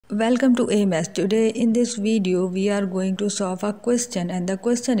Welcome to AIME. Today in this video we are going to solve a question, and the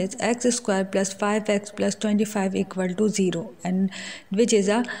question is x square plus 5x plus 25 equal to 0, and which is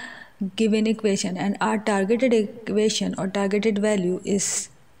a given equation, and our targeted equation or targeted value is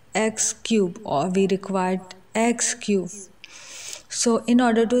x cube, or we required x cube. So in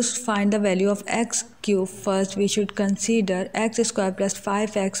order to find the value of x cube, first we should consider x square plus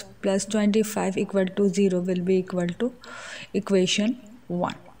 5x plus 25 equal to 0 will be equal to equation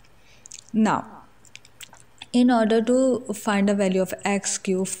 1. Now, in order to find the value of x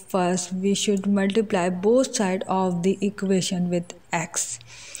cube, first we should multiply both sides of the equation with x.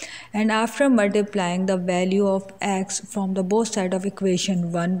 And after multiplying the value of x from the both sides of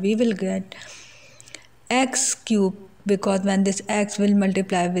equation 1, we will get x cube, because when this x will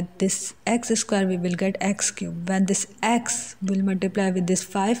multiply with this x square, we will get x cube. When this x will multiply with this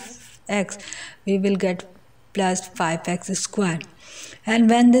 5x, we will get plus 5x square. And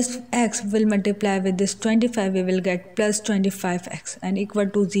when this x will multiply with this 25, we will get plus 25x, and equal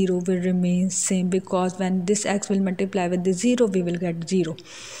to 0 will remain same, because when this x will multiply with the 0, we will get 0.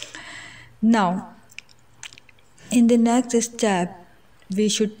 Now, in the next step, we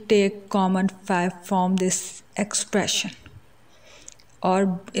should take common 5 from this expression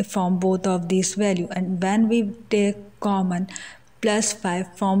or from both of these values. And when we take common plus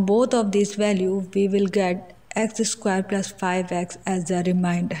 5 from both of these values, we will get x square plus 5x as a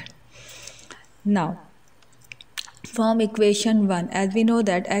remainder. Now, from equation 1, as we know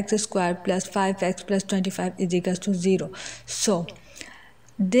that x square plus 5x plus 25 is equal to 0. So,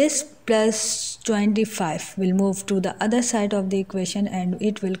 this plus 25 will move to the other side of the equation and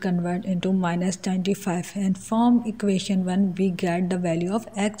it will convert into minus 25. And from equation 1, we get the value of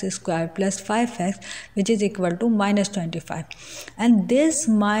x square plus 5x, which is equal to minus 25. And this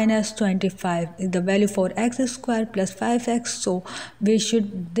minus 25 is the value for x square plus 5x. So we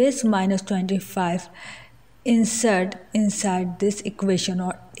should this minus 25 insert inside this equation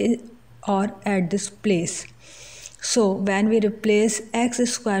or at this place. So when we replace x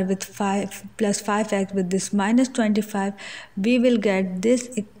square with 5 plus 5x with this minus 25, we will get this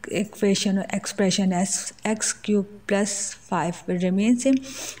equation or expression as x cube plus 5 will remain same,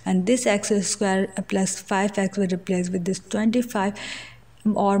 and this x square plus 5x will replace with this 25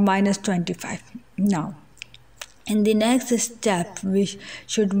 or minus 25. Now, in the next step, we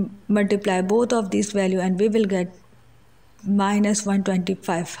should multiply both of these values and we will get minus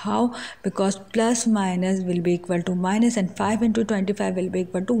 125. How? Because plus minus will be equal to minus, and 5 into 25 will be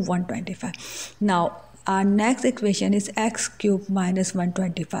equal to 125. Now, our next equation is x cube minus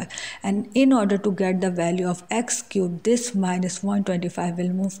 125, and in order to get the value of x cube, this minus 125 will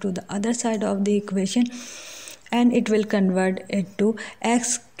move to the other side of the equation and it will convert it to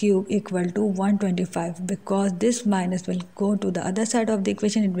x cube equal to 125. Because this minus will go to the other side of the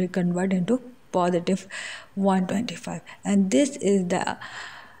equation, it will convert into positive 125, and this is the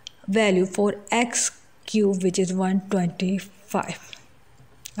value for x cube, which is 125.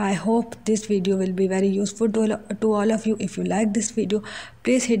 I hope this video will be very useful to all of you. If you like this video,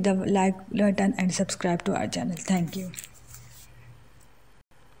 please hit the like button and subscribe to our channel. Thank you.